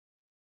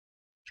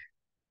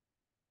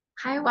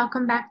Hi,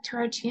 welcome back to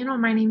our channel.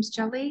 My name's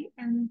Jolie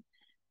and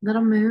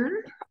Little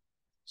Moon.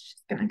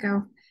 She's gonna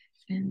go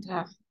and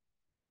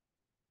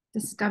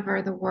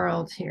discover the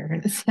world here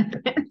in a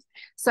second.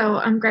 So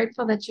I'm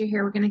grateful that you're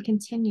here. We're going to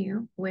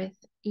continue with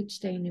Each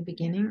Day New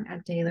Beginning, a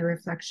daily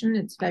reflection.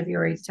 It's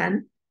February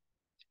 10th.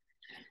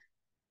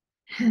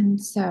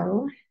 And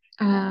so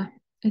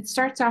it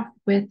starts off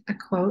with a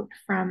quote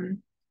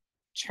from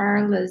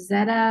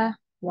Charlesetta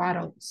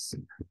Waddles.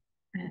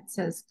 And it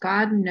says,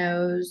 God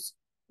knows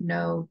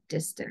no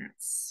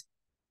distance.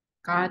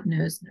 God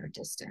knows no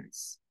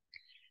distance.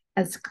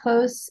 As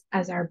close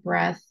as our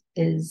breath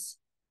is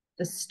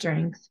the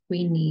strength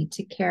we need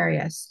to carry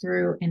us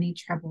through any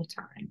troubled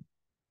time.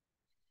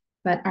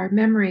 But our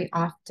memory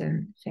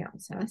often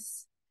fails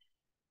us.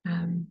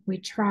 We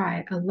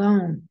try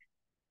alone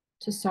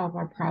to solve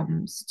our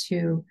problems,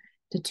 to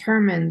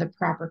determine the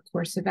proper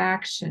course of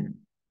action.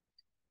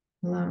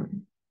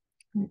 Alone,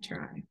 we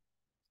try.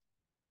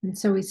 And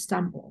so we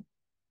stumble.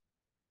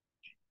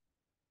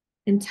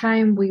 In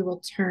time, we will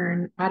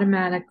turn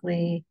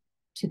automatically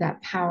to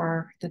that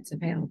power that's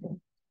available.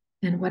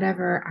 And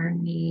whatever our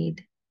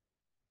need,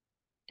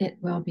 it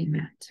will be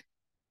met.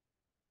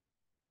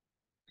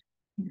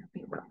 It'll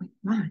be what we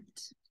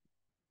want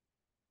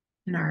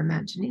in our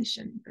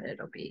imagination, but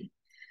it'll be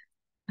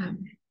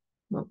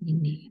what we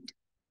need.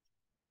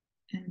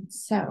 And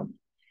so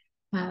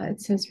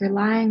it says,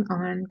 relying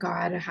on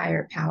God, a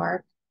higher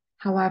power,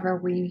 however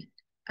we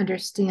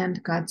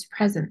understand God's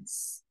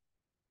presence,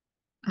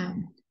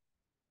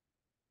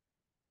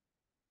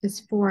 is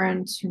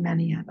foreign to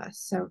many of us.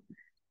 So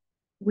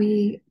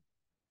we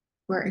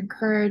were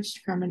encouraged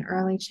from an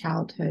early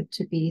childhood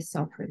to be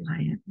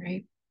self-reliant,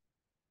 right?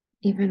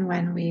 Even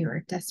when we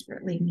were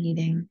desperately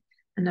needing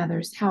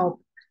another's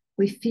help,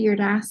 we feared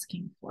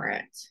asking for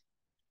it.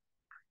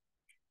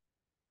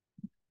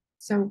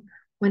 So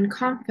when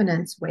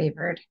confidence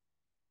wavered,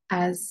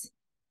 as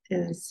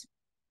is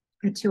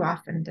it too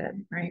often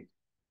did, right?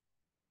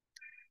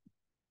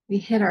 We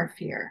hid our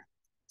fear,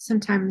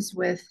 sometimes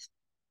with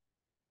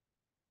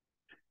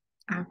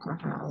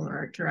alcohol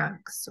or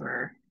drugs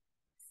or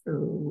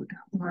food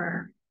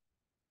or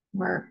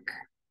work,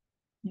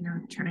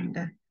 trying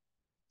to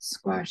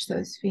squash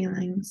those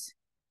feelings.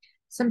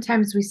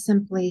 Sometimes we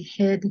simply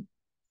hid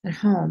at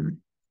home,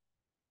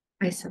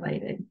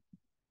 isolated,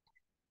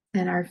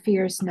 and our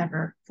fears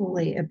never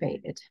fully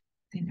abated.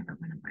 They never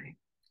went away.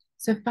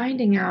 So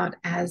finding out,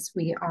 as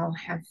we all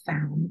have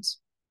found,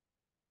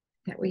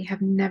 that we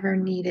have never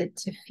needed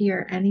to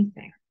fear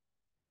anything,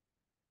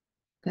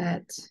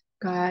 that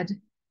God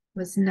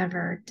was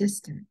never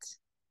distant,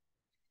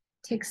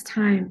 takes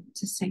time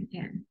to sink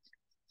in.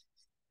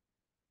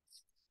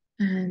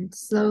 And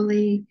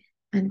slowly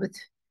and with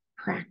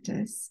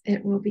practice,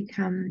 it will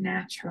become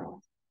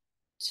natural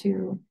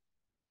to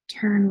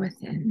turn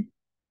within,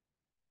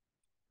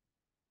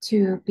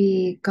 to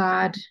be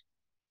God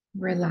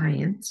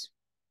reliant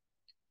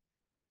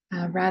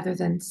rather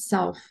than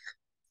self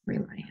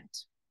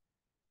reliant.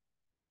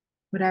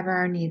 Whatever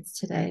our needs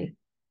today,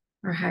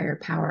 our higher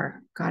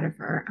power, God of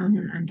our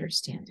own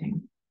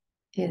understanding,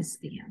 is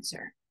the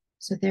answer.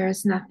 So there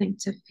is nothing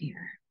to fear.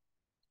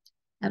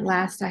 At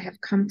last I have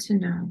come to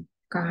know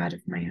God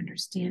of my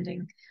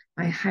understanding,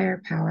 my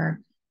higher power.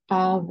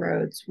 All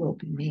roads will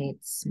be made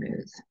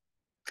smooth.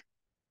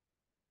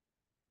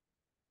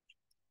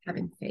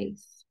 Having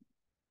faith,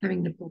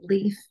 having the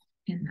belief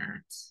in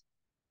that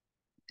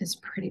is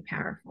pretty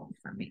powerful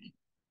for me.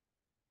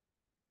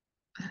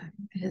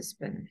 It has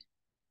been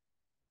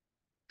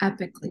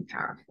epically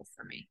powerful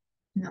for me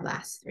in the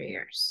last 3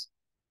 years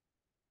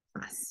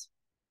plus.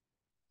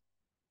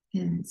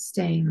 And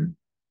staying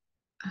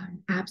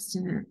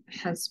abstinent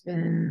has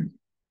been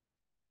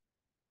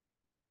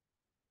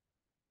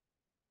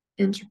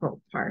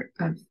integral part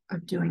of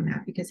doing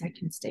that, because I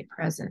can stay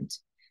present.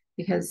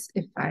 Because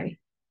if I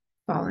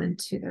fall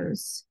into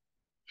those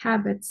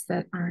habits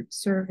that aren't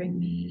serving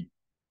me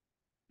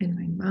in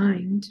my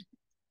mind,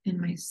 in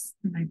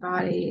my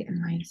body,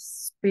 in my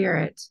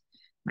spirit,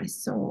 my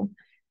soul,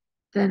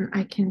 then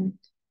I can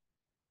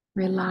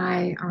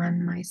rely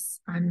on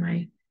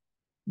my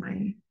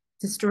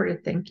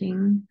distorted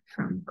thinking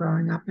from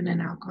growing up in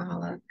an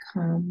alcoholic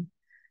home.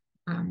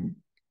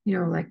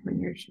 Like when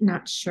you're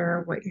not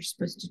sure what you're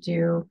supposed to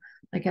do,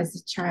 like as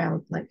a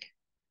child, like,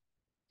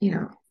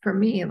 for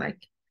me,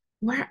 like,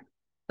 what,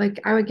 like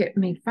I would get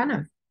made fun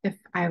of if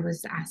I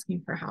was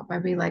asking for help.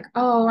 I'd be like,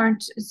 oh,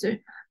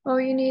 oh,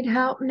 you need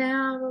help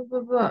now,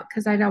 blah, blah, blah.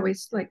 Because I'd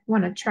always like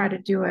want to try to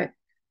do it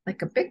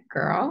like a big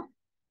girl,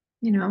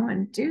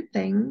 and do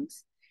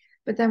things.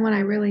 But then when I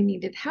really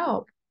needed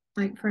help,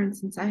 like for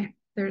instance,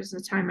 there's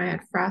a time I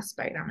had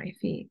frostbite on my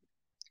feet.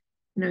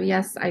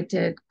 Yes, I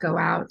did go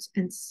out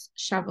and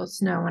shovel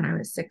snow when I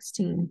was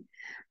 16.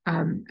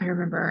 I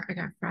remember I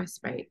got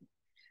frostbite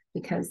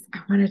because I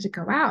wanted to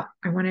go out.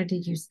 I wanted to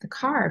use the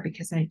car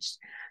because I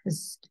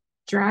was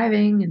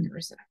driving and there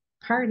was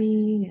a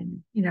party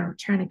and,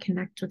 trying to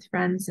connect with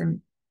friends. And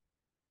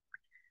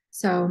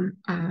so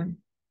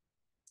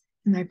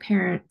my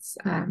parents,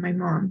 my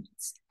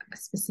mom's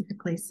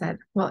specifically said,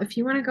 well, if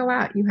you want to go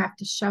out, you have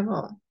to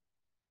shovel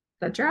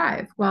the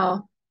drive.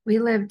 Well, we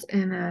lived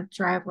in a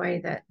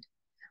driveway that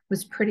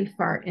was pretty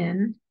far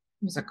in.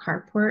 It was a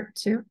carport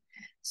too.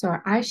 So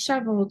I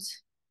shoveled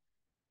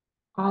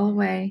all the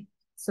way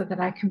so that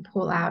I can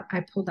pull out.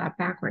 I pulled out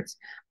backwards,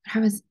 but I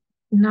was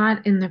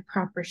not in the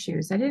proper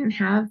shoes. I didn't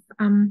have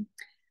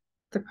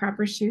the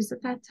proper shoes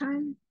at that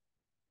time,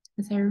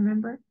 as I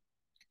remember.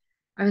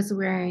 I was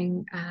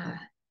wearing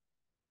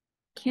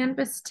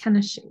canvas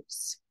tennis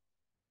shoes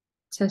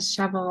to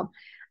shovel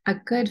a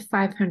good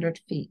 500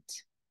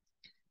 feet.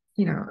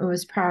 You know, it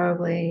was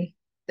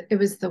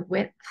the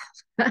width.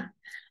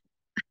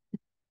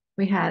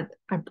 We had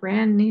a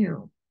brand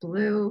new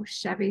blue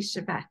Chevy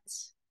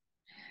Chevette,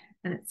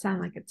 and it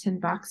sounded like a tin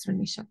box when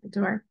you shut the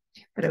door,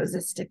 but it was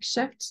a stick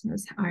shift. That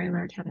was how I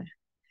learned how to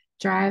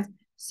drive.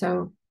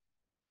 So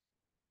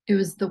it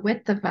was the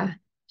width of a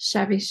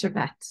Chevy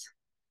Chevette.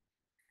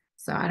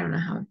 So I don't know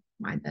how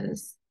wide that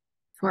is.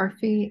 4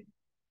 feet.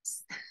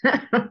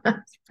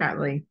 It's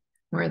probably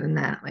more than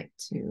that, like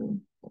 2,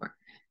 4,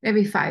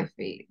 maybe 5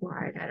 feet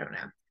wide. I don't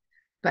know.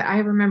 But I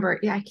remember,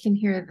 yeah, I can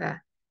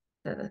hear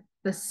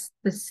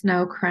the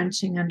snow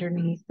crunching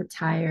underneath the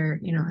tire,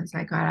 you know, as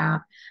I got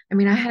out. I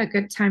mean, I had a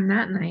good time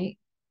that night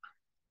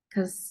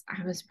because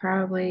I was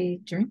probably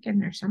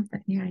drinking or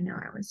something. Yeah, I know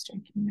I was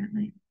drinking that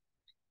night.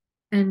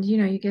 And you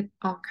know, you get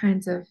all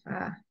kinds of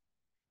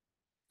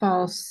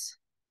false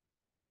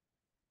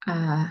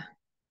uh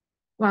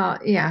well,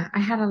 yeah, I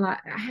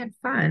had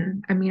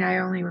fun. I mean, I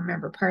only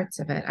remember parts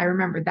of it. I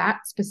remember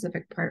that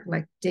specific part,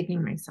 like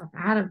digging myself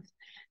out of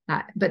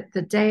that. But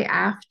the day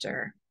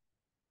after,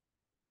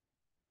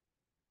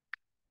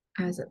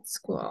 I was at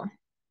school,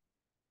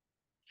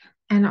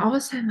 and all of a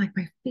sudden, like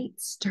my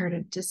feet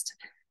started just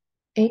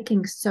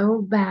aching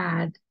so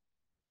bad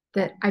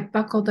that I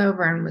buckled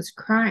over and was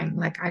crying.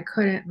 Like I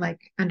couldn't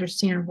like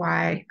understand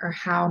why or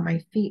how my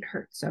feet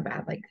hurt so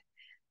bad. Like,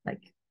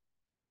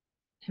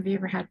 have you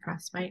ever had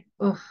frostbite?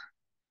 Oh,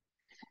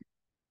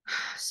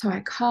 so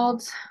I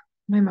called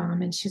my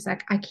mom and she's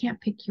like, I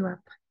can't pick you up.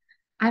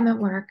 I'm at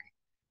work,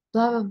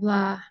 blah, blah,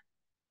 blah.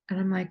 And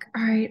I'm like,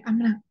 all right,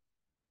 I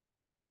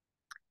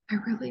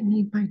really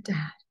need my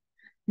dad.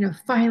 You know,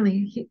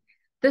 finally,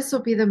 this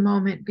will be the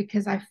moment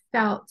because I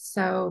felt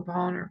so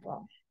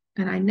vulnerable.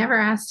 And I never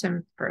asked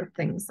him for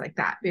things like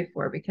that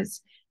before because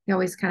he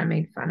always kind of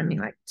made fun of me,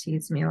 like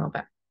teased me a little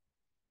bit.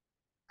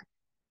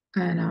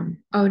 And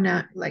oh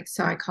no, like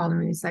so I called him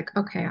and he's like,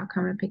 okay, I'll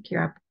come and pick you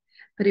up.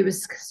 But he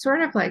was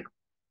sort of like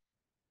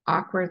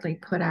awkwardly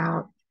put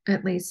out,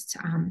 at least.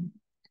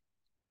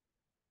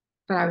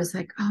 But I was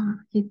like, oh,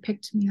 he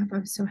picked me up. I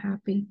was so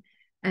happy.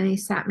 And he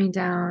sat me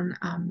down,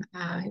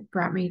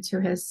 brought me to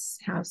his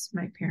house.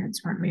 My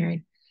parents weren't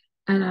married.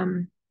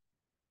 And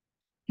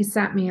he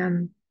sat me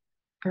on,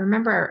 I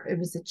remember it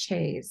was a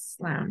chaise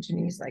lounge, and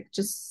he's like,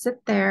 just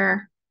sit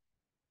there.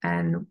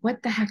 And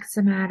what the heck's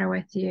the matter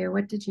with you?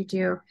 What did you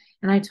do?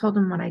 And I told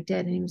him what I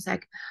did. And he was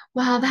like,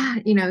 well,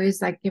 that, you know, he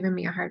was like giving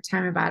me a hard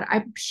time about it.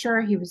 I'm sure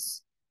he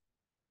was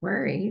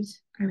worried.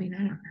 I mean, I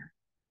don't know.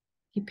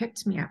 He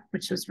picked me up,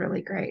 which was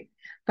really great.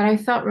 But I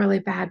felt really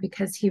bad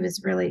because he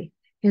was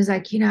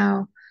like, you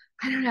know,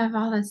 I don't have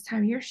all this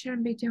time. You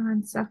shouldn't be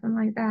doing something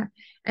like that.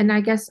 And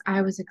I guess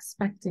I was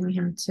expecting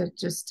him to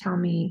just tell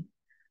me,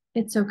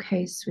 it's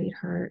okay,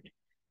 sweetheart.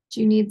 Do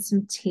you need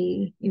some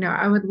tea? You know,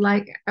 I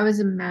was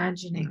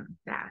imagining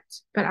that,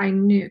 but I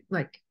knew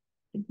like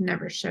it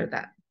never showed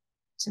that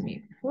to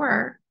me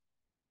before.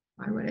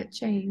 Why would it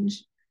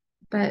change?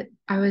 But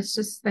I was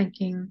just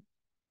thinking,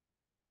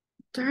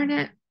 darn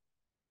it,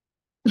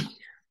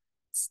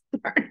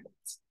 darn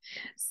it.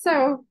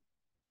 So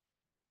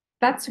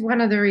that's one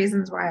of the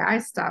reasons why I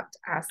stopped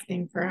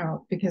asking for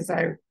help because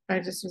I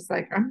just was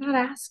like, I'm not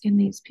asking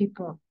these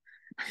people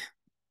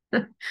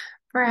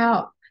for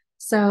help.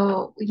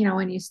 So, you know,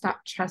 when you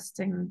stop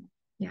trusting,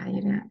 yeah, I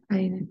didn't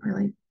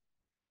really,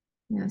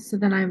 yeah. So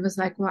then I was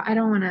like, well, I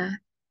don't want to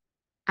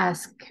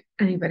ask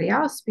anybody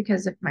else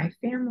because if my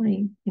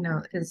family, you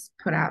know, is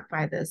put out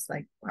by this,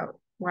 like, well,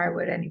 why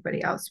would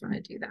anybody else want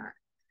to do that?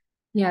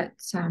 Yet,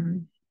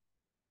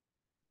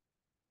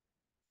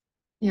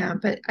 yeah,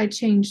 but I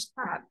changed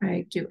that.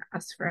 I do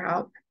ask for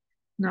help,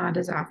 not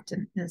as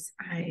often as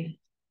I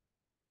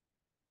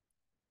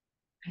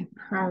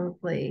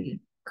probably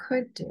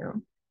could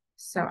do.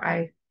 So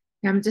yeah,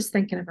 I'm just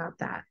thinking about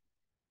that.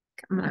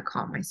 I'm gonna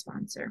call my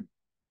sponsor.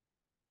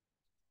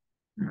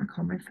 I'm gonna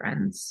call my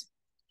friends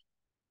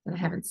that I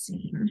haven't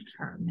seen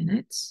for a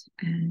minute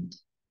and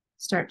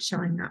start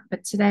showing up.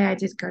 But today I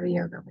did go to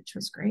yoga, which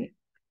was great.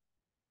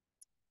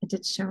 I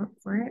did show up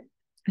for it.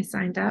 I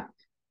signed up.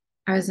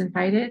 I was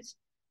invited,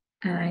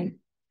 and I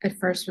at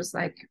first was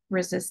like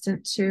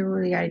resistant to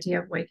the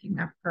idea of waking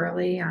up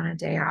early on a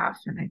day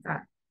off. And I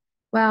thought,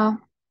 well,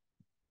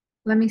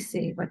 let me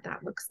see what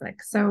that looks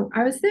like. So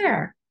I was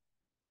there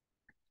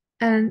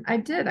and I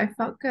did. I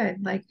felt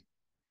good. Like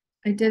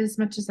I did as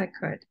much as I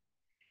could.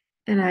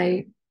 And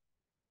I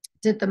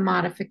did the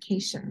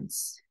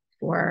modifications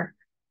for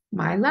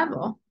my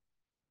level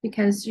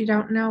because you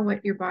don't know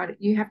what your body,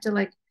 you have to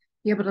like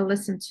be able to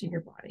listen to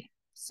your body.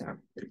 So,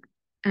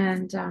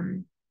 and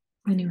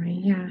anyway,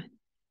 yeah,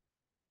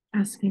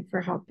 asking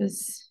for help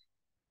is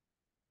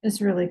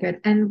really good.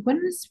 And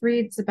when this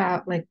reads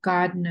about like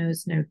God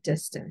knows no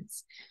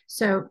distance.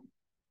 So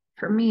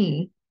for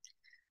me,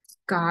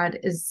 God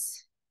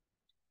is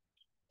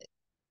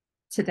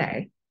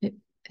today.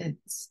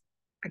 It's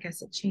I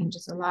guess it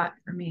changes a lot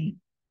for me,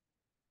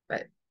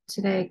 but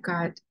today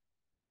God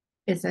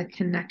is a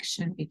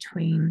connection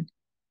between,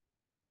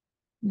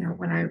 you know,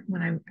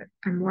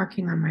 I'm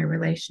working on my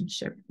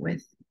relationship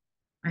with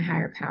my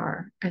higher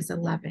power as a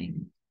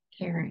loving,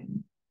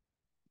 caring,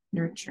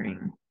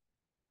 nurturing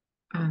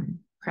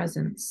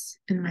presence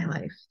in my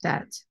life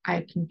that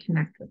I can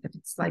connect with. If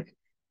it's like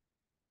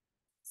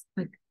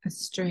a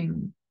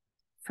string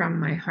from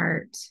my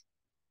heart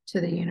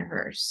to the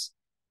universe,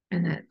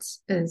 and it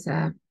is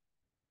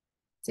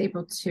it's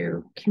able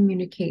to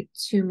communicate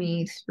to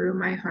me through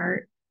my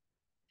heart,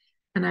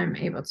 and I'm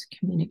able to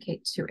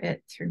communicate to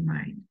it through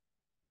mine.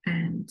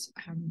 And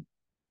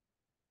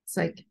it's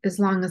like as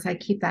long as I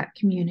keep that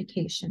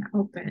communication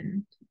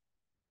open,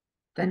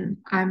 then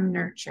I'm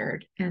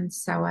nurtured, and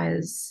so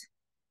is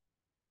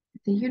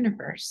the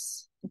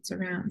universe that's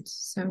around.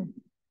 So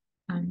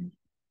I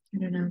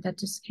don't know, that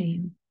just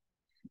came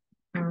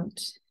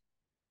out.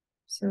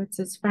 So it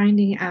says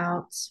finding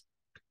out,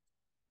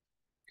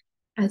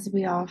 as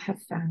we all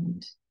have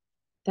found,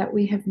 that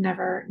we have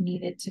never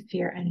needed to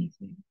fear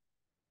anything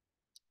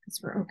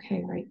because we're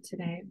okay right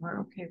today.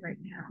 We're okay right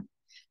now,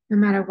 no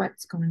matter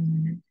what's going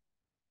on.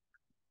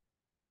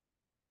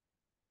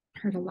 I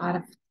heard a lot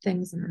of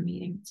things in the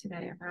meeting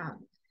today about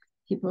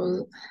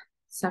people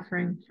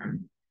suffering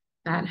from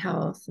bad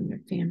health and their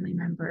family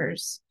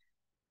members,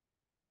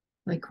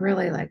 like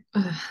really like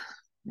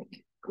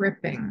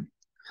gripping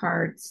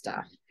hard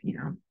stuff, you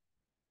know.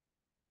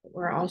 But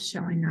we're all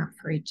showing up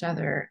for each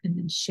other and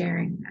then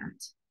sharing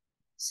that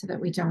so that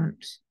we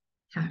don't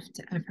have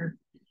to ever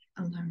be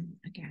alone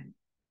again.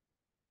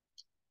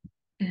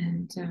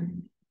 And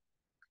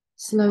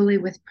slowly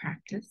with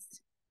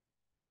practice,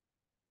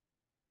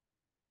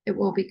 it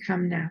will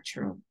become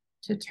natural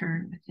to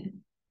turn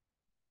within,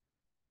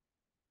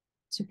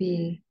 to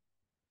be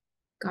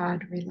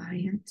God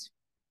reliant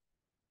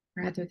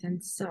rather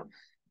than self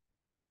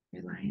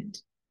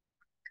reliant.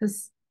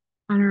 Because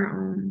on our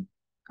own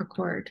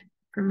accord,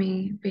 for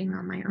me, being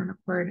on my own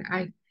accord,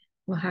 I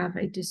will have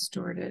a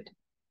distorted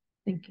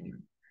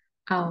thinking.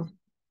 I'll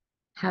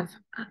have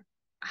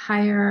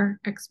higher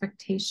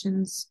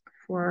expectations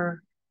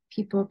for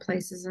people,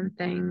 places, and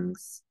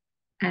things,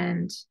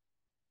 and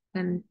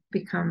then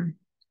become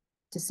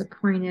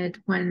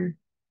disappointed when,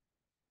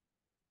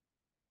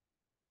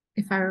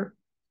 if I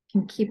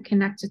can keep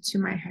connected to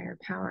my higher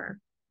power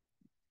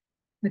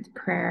with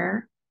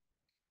prayer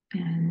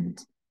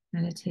and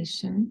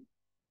meditation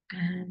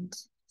and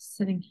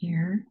sitting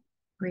here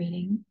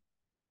reading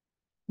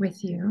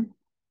with you.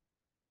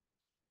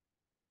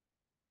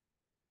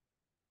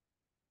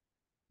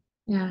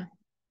 Yeah,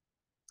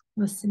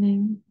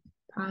 listening,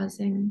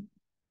 pausing,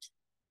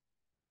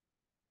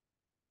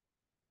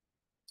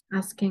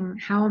 asking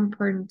how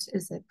important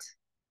is it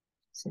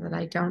so that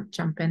I don't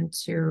jump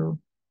into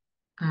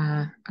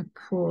a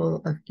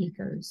pool of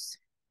egos,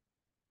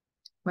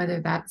 whether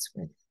that's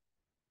with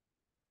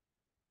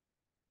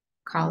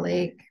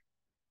colleague,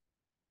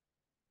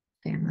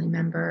 family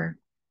member,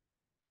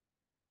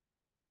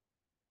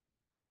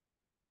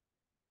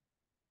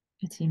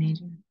 a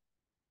teenager,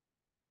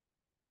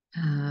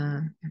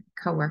 a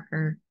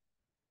coworker,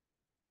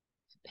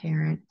 a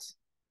parent,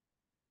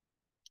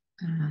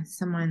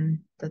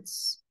 someone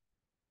that's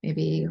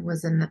maybe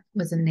was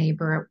a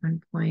neighbor at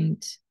one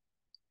point,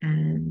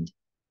 and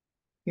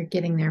you're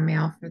getting their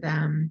mail for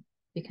them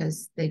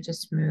because they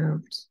just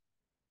moved,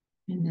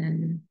 and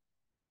then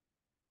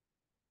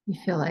you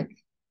feel like,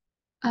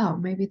 oh,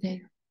 maybe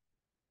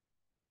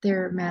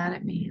they're mad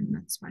at me and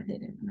that's why they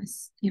didn't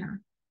miss, you know,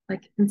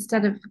 like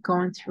instead of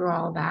going through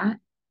all that,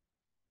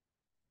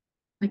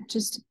 like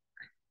just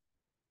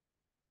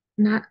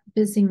not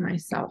busying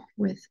myself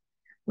with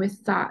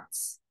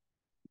thoughts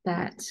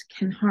that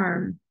can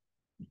harm,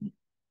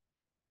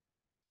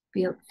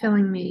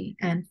 filling me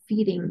and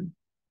feeding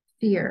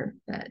fear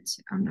that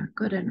I'm not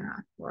good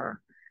enough,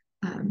 or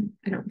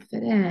I don't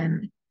fit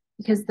in,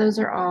 because those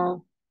are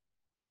all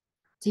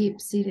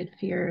deep-seated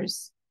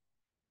fears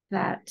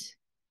that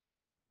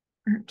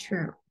aren't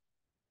true.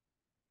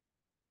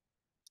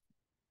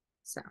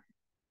 So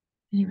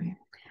anyway,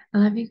 I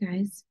love you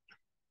guys.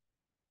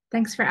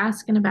 Thanks for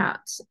asking about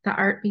the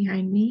art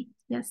behind me.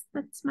 Yes,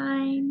 that's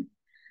mine.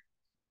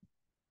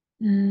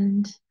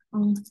 And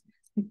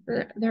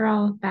they're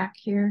all back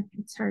here.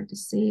 It's hard to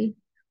see,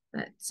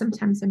 but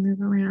sometimes I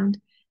move around.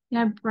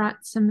 Yeah, I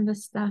brought some of the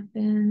stuff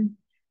in.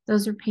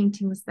 Those are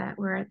paintings that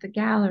were at the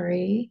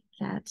gallery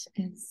that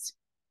is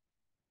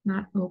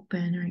not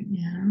open right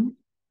now.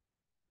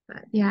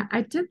 But yeah,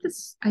 I did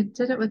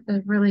it with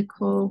a really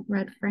cool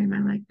red frame. I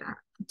like that.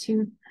 The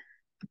two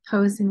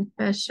opposing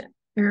fish.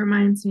 It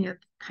reminds me of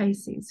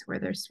Pisces, where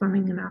they're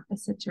swimming in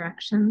opposite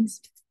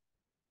directions.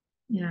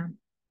 Yeah.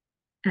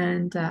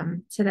 And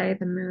today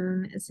the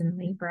moon is in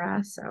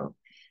Libra, so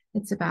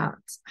it's about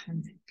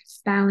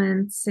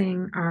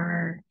balancing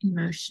our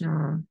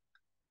emotional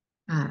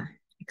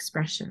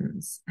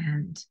expressions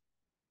and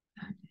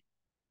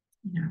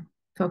um,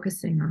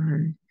 focusing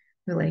on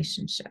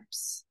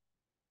relationships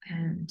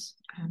and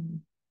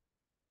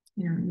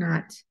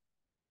not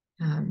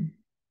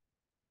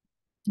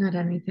not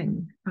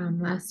anything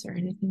less or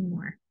anything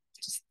more.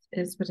 It just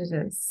is what it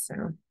is.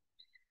 So,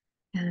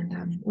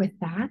 and with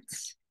that,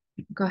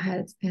 go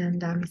ahead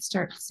and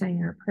start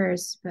saying our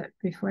prayers. But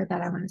before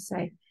that, I want to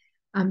say,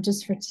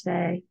 just for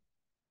today,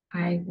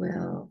 I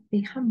will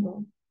be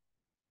humble.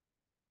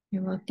 I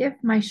will give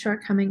my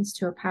shortcomings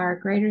to a power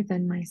greater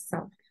than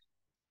myself,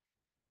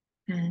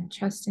 and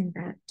trusting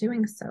that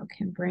doing so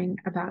can bring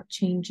about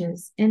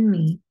changes in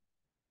me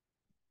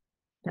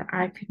that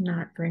I could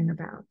not bring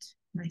about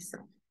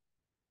myself.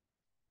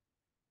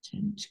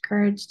 Change,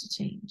 courage to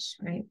change,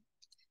 right?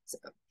 So,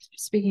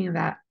 speaking of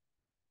that,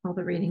 all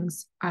the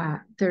readings,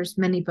 there's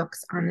many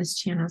books on this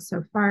channel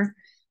so far.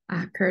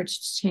 Courage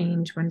to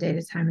Change, One Day at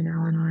a Time in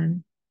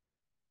Al-Anon,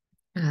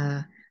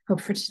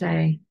 Hope for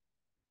Today,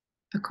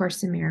 A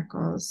Course in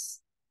Miracles.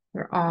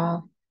 They're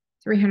all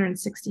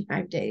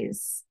 365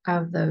 days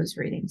of those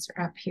readings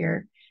are up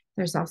here.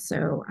 There's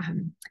also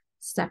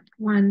step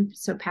 1,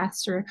 so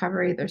Paths to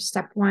Recovery. There's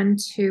step 1,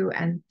 2,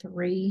 and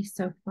 3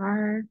 so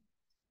far.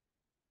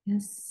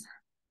 Yes.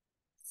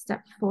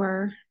 Step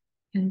 4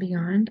 and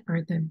beyond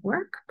are the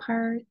work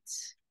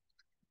parts.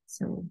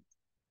 So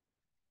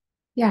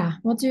yeah,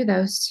 we'll do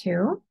those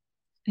too.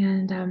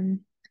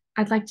 And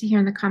I'd like to hear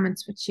in the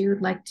comments what you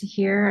would like to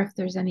hear, if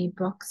there's any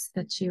books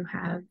that you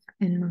have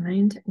in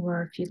mind,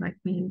 or if you'd like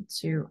me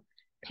to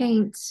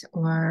paint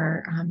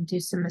or do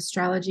some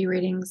astrology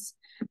readings.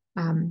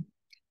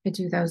 I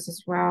do those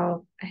as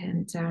well.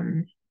 And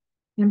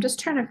I'm just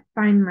trying to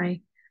find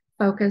my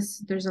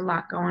focus. There's a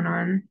lot going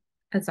on,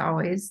 as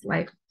always.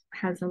 Life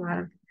has a lot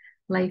of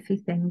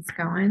lifey things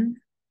going.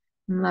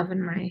 I'm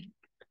loving my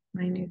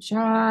new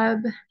job,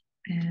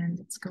 and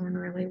it's going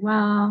really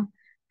well.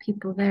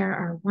 People there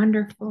are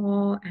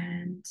wonderful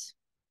and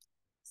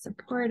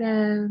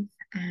supportive,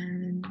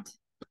 and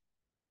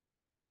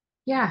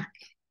yeah,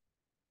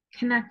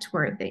 connect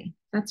worthy,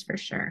 that's for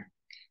sure.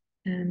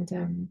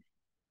 And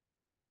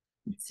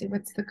let's see,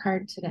 what's the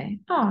card today?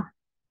 Oh,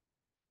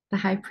 the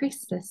High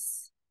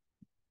Priestess.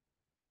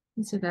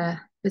 These are the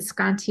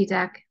Visconti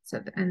deck,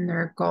 and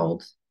they're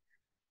gold.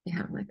 They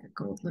have like a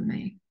gold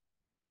lame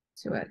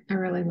to it. I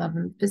really love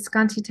them.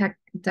 Visconti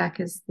deck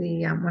is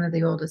the one of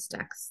the oldest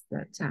decks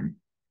that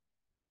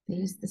they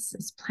used this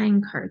as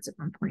playing cards at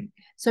one point.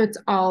 So it's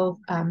all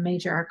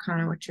major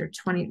arcana, which are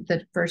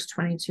the first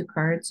 22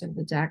 cards of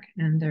the deck,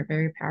 and they're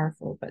very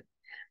powerful. But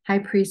High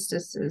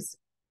Priestess is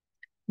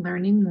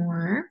learning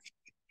more.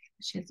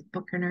 She has a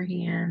book in her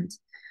hand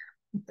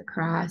with the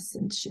cross,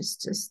 and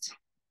she's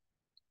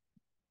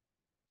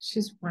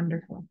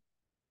wonderful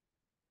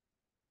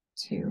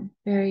too.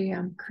 Very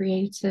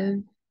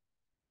creative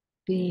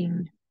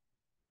being,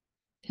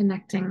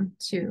 connecting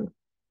to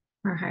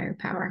our higher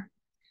power.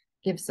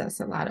 Gives us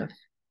a lot of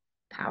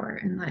power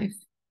in life.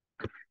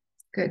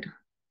 Good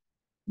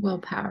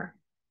willpower.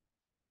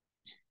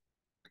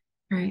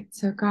 All right,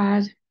 so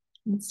God,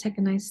 let's take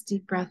a nice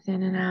deep breath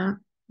in and out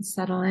and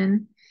settle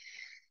in.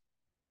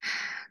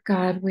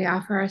 God, we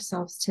offer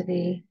ourselves to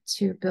thee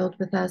to build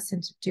with us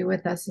and to do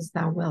with us as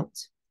thou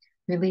wilt.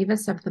 Relieve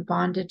us of the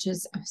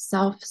bondages of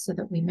self so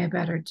that we may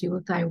better do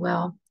thy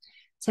will.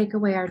 Take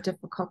away our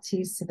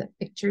difficulties so that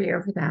victory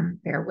over them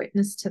bear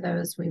witness to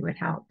those we would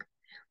help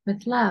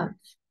with love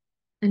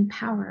and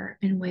power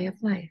and way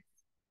of life.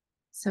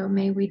 So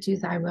may we do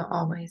thy will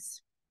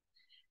always.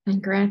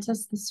 And grant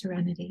us the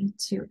serenity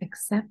to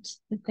accept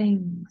the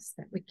things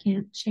that we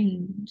can't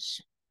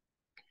change,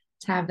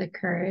 to have the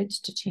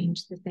courage to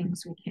change the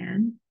things we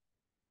can,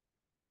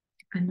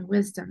 and the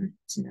wisdom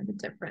to know the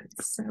difference.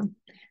 So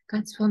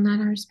God's will, not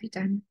ours, be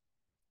done.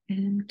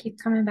 And keep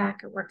coming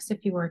back. It works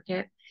if you work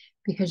it,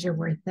 because you're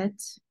worth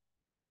it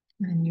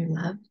and you're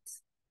loved.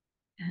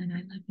 And I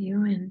love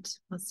you, and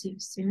we'll see you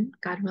soon,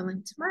 God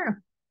willing, tomorrow.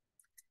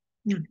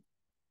 Yeah. All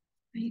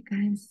right,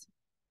 guys.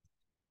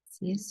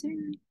 See you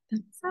soon.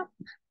 Thumbs up.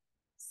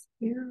 See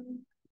you.